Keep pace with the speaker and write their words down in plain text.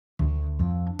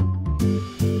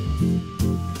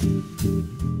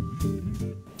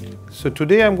So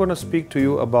today I'm going to speak to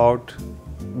you about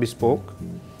bespoke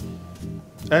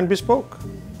and bespoke.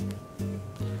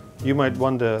 You might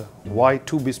wonder, why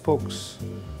two bespokes?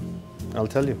 I'll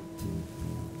tell you.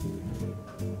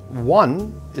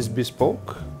 One is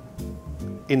bespoke,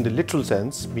 in the literal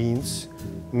sense, means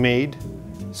made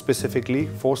specifically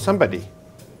for somebody.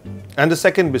 And the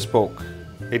second bespoke,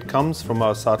 it comes from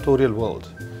our sartorial world.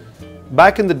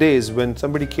 Back in the days when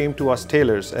somebody came to us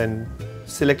tailors and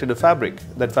selected a fabric,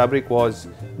 that fabric was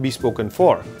bespoken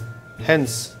for.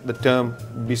 Hence, the term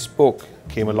bespoke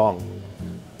came along.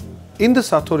 In the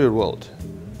sartorial world,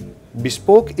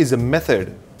 bespoke is a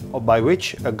method by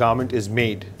which a garment is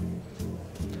made.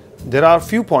 There are a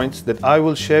few points that I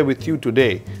will share with you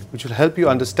today which will help you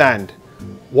understand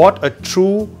what a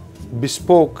true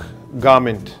bespoke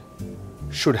garment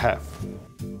should have.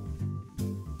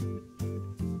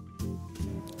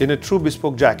 In a true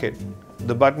bespoke jacket,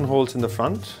 the buttonholes in the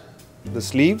front, the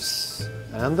sleeves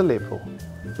and the lapel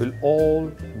will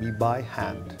all be by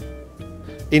hand.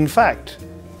 In fact,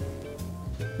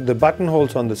 the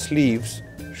buttonholes on the sleeves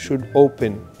should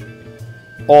open,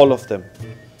 all of them.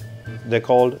 They're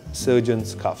called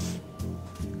surgeon's cuff.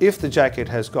 If the jacket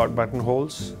has got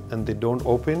buttonholes and they don't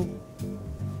open,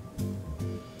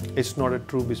 it's not a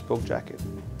true bespoke jacket.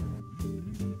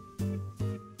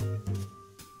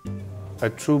 A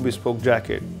true bespoke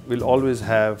jacket will always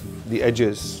have the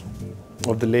edges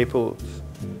of the lapels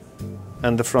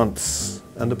and the fronts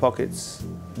and the pockets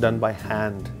done by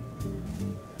hand.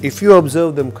 If you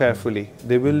observe them carefully,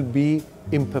 there will be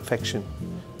imperfection.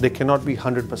 They cannot be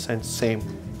 100% same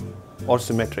or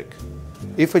symmetric.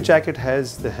 If a jacket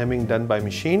has the hemming done by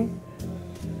machine,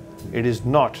 it is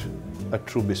not a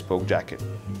true bespoke jacket.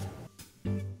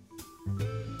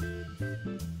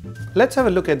 Let's have a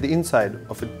look at the inside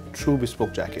of a true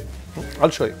bespoke jacket. I'll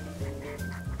show you.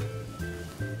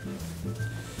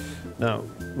 Now,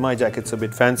 my jacket's a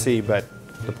bit fancy, but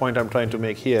the point I'm trying to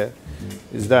make here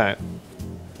is that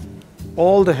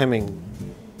all the hemming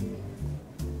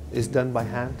is done by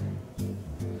hand.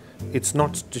 It's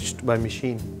not stitched by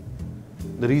machine.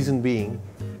 The reason being,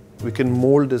 we can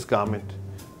mold this garment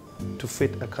to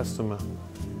fit a customer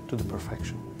to the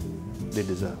perfection they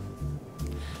deserve.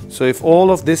 So if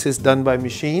all of this is done by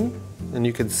machine, and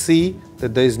you can see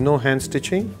that there is no hand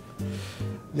stitching,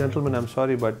 gentlemen, I'm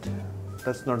sorry, but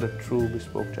that's not a true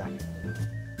bespoke jacket.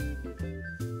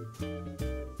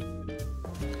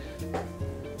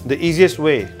 The easiest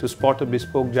way to spot a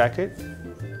bespoke jacket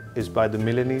is by the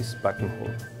Milanese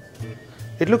buttonhole.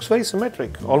 It looks very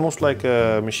symmetric, almost like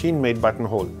a machine-made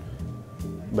buttonhole,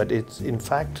 but it's in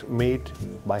fact made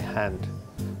by hand.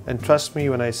 And trust me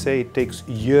when I say it takes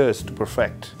years to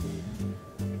perfect.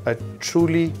 A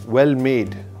truly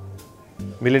well-made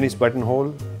Milanese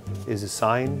buttonhole is a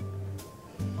sign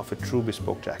of a true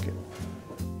bespoke jacket.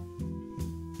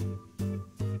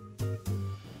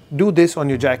 Do this on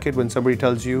your jacket when somebody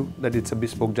tells you that it's a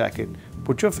bespoke jacket.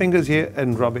 Put your fingers here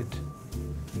and rub it.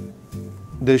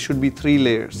 There should be 3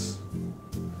 layers.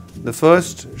 The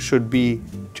first should be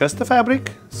just the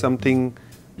fabric, something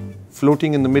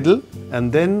floating in the middle,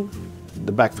 and then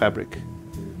the back fabric.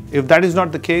 If that is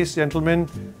not the case, gentlemen,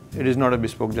 it is not a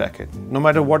bespoke jacket. No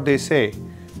matter what they say,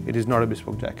 it is not a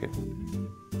bespoke jacket.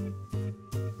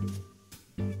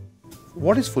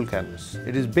 What is full canvas?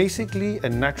 It is basically a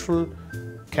natural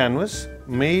canvas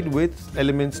made with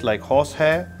elements like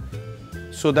horsehair,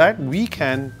 so that we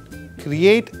can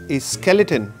create a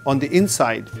skeleton on the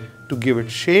inside to give it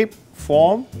shape,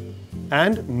 form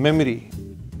and memory.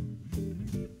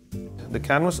 The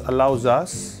canvas allows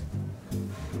us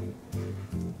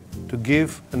to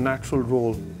give a natural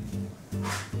roll.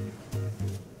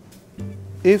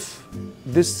 If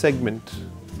this segment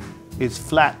is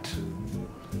flat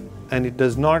and it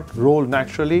does not roll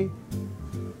naturally,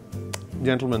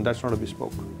 gentlemen, that's not a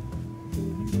bespoke.